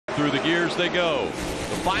through the gears they go.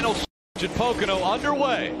 The final stretch at Pocono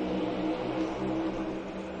underway.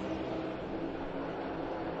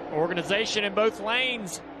 Organization in both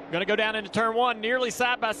lanes. Going to go down into turn one, nearly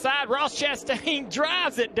side by side. Ross Chastain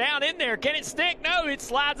drives it down in there. Can it stick? No, it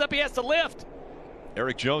slides up. He has to lift.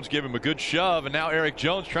 Erik Jones gave him a good shove, and now Erik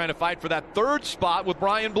Jones trying to fight for that third spot with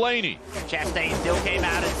Brian Blaney. Chastain still came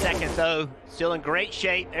out in second, though. Still in great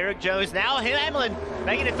shape. Erik Jones, now Hamlin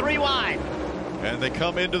making it 3 wide. And they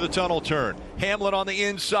come into the tunnel turn. Hamlin on the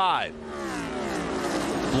inside.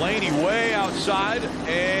 Blaney way outside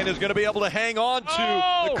and is going to be able to hang on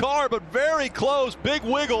to the car, but very close. Big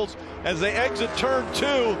wiggles as they exit turn 2.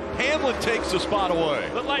 Hamlin takes the spot away.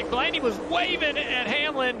 Looked like Blaney was waving at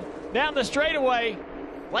Hamlin down the straightaway.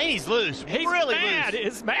 Blaney's loose. He's really mad. loose.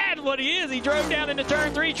 It's mad what he is. He drove down into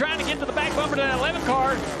turn 3 trying to get to the back bumper to that 11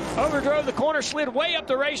 car. Overdrove the corner, slid way up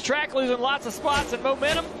the racetrack, losing lots of spots and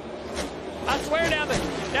momentum. I swear down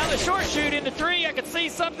the short chute into 3, I could see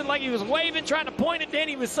something like he was waving, trying to point at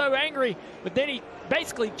Denny. He was so angry, but then he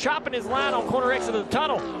basically chopping his line on corner exit of the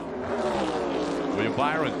tunnel. William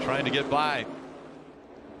Byron trying to get by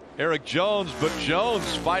Erik Jones, but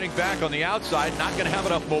Jones fighting back on the outside, not going to have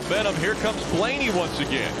enough momentum. Here comes Blaney once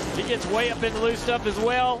again. He gets way up into loose stuff as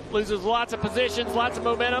well, loses lots of positions, lots of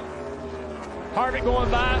momentum. Harvick going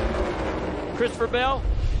by, Christopher Bell.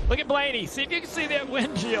 Look at Blaney, see if you can see that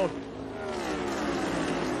windshield.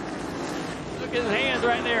 Look at his hands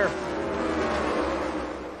right there.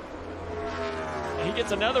 And he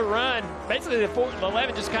gets another run. Basically, the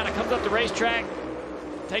 11 just kind of comes up the racetrack,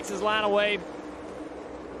 takes his line away.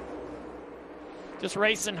 Just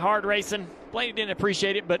racing, hard racing. Blaney didn't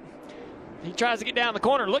appreciate it, but he tries to get down the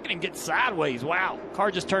corner. Look at him get sideways. Wow.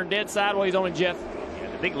 Car just turned dead sideways on him, Jeff.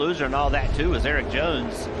 Yeah, the big loser in all that, too, was Erik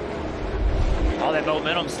Jones. All that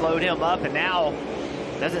momentum slowed him up, and now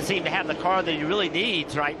doesn't seem to have the car that he really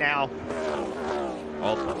needs right now.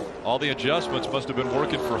 All the adjustments must have been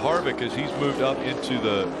working for Harvick as he's moved up into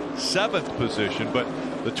the 7th position. But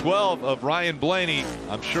the 12 of Ryan Blaney,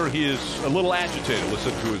 I'm sure he is a little agitated.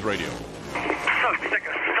 Listen to his radio. Suck. They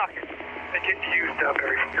get used up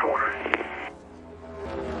every corner.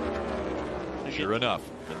 Sure enough.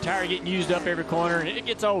 The tire getting used up every corner, and it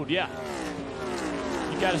gets old, yeah.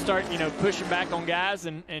 You got to start, pushing back on guys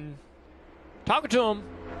and talking to them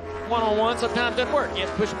one-on-one sometimes doesn't work. You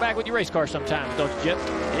have to push back with your race car sometimes, don't you, Jeff?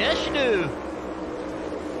 Yes, you do.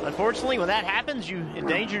 Unfortunately, when that happens, you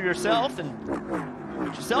endanger yourself and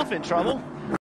put yourself in trouble.